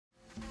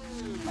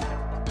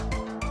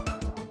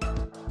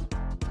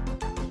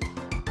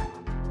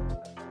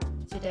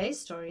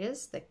Today's story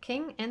is The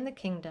King and the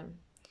Kingdom.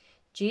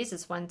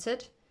 Jesus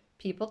wanted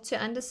people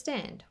to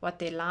understand what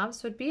their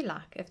lives would be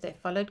like if they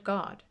followed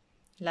God,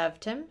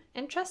 loved Him,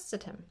 and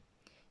trusted Him.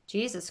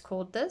 Jesus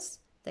called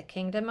this the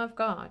kingdom of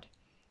God.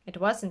 It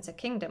wasn't a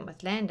kingdom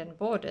with land and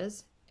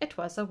borders, it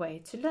was a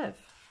way to live.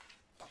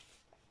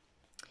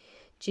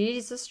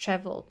 Jesus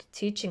traveled,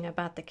 teaching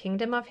about the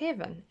kingdom of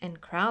heaven,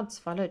 and crowds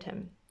followed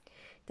Him.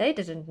 They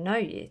didn't know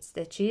yet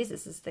that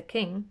Jesus is the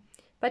King,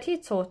 but He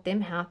taught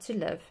them how to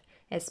live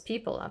as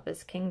people of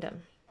His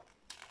kingdom.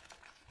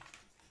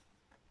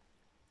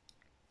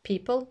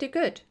 People do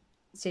good,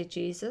 said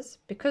Jesus,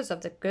 because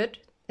of the good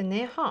in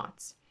their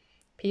hearts.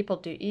 People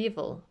do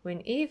evil when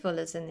evil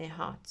is in their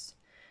hearts.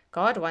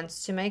 God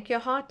wants to make your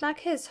heart like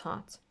His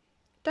heart.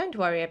 Don't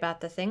worry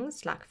about the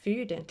things like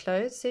food and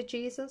clothes, said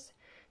Jesus.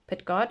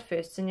 Put God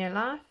first in your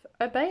life,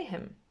 obey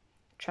Him.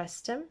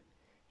 Trust Him.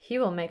 He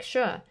will make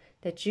sure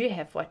that you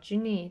have what you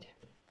need.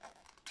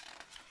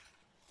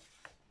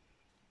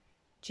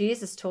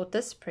 Jesus taught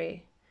this prayer: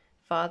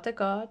 Father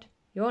God,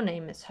 your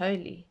name is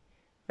holy.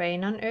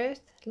 Reign on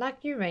earth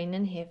like you reign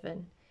in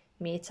heaven.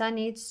 Meet our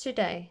needs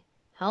today.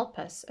 Help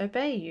us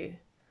obey you.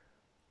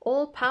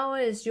 All power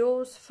is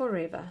yours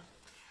forever.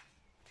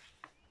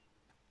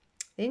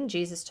 Then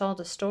Jesus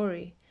told a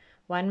story.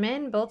 One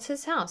man built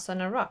his house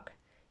on a rock.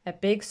 A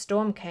big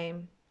storm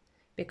came.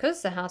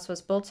 Because the house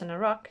was built on a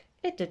rock,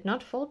 it did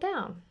not fall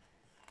down.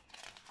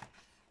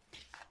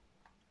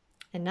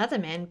 Another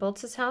man built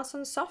his house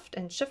on soft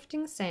and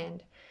shifting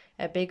sand.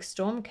 A big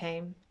storm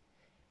came.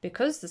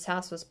 Because this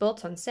house was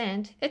built on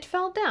sand, it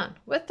fell down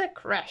with a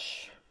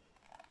crash.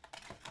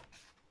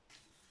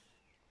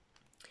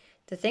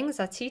 The things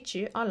I teach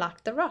you are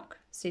like the rock,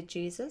 said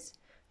Jesus.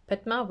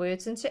 Put my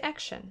words into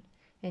action,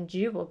 and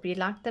you will be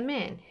like the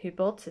man who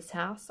built his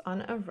house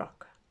on a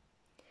rock.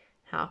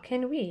 How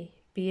can we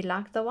be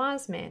like the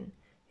wise man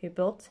who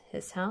built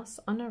his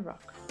house on a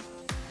rock?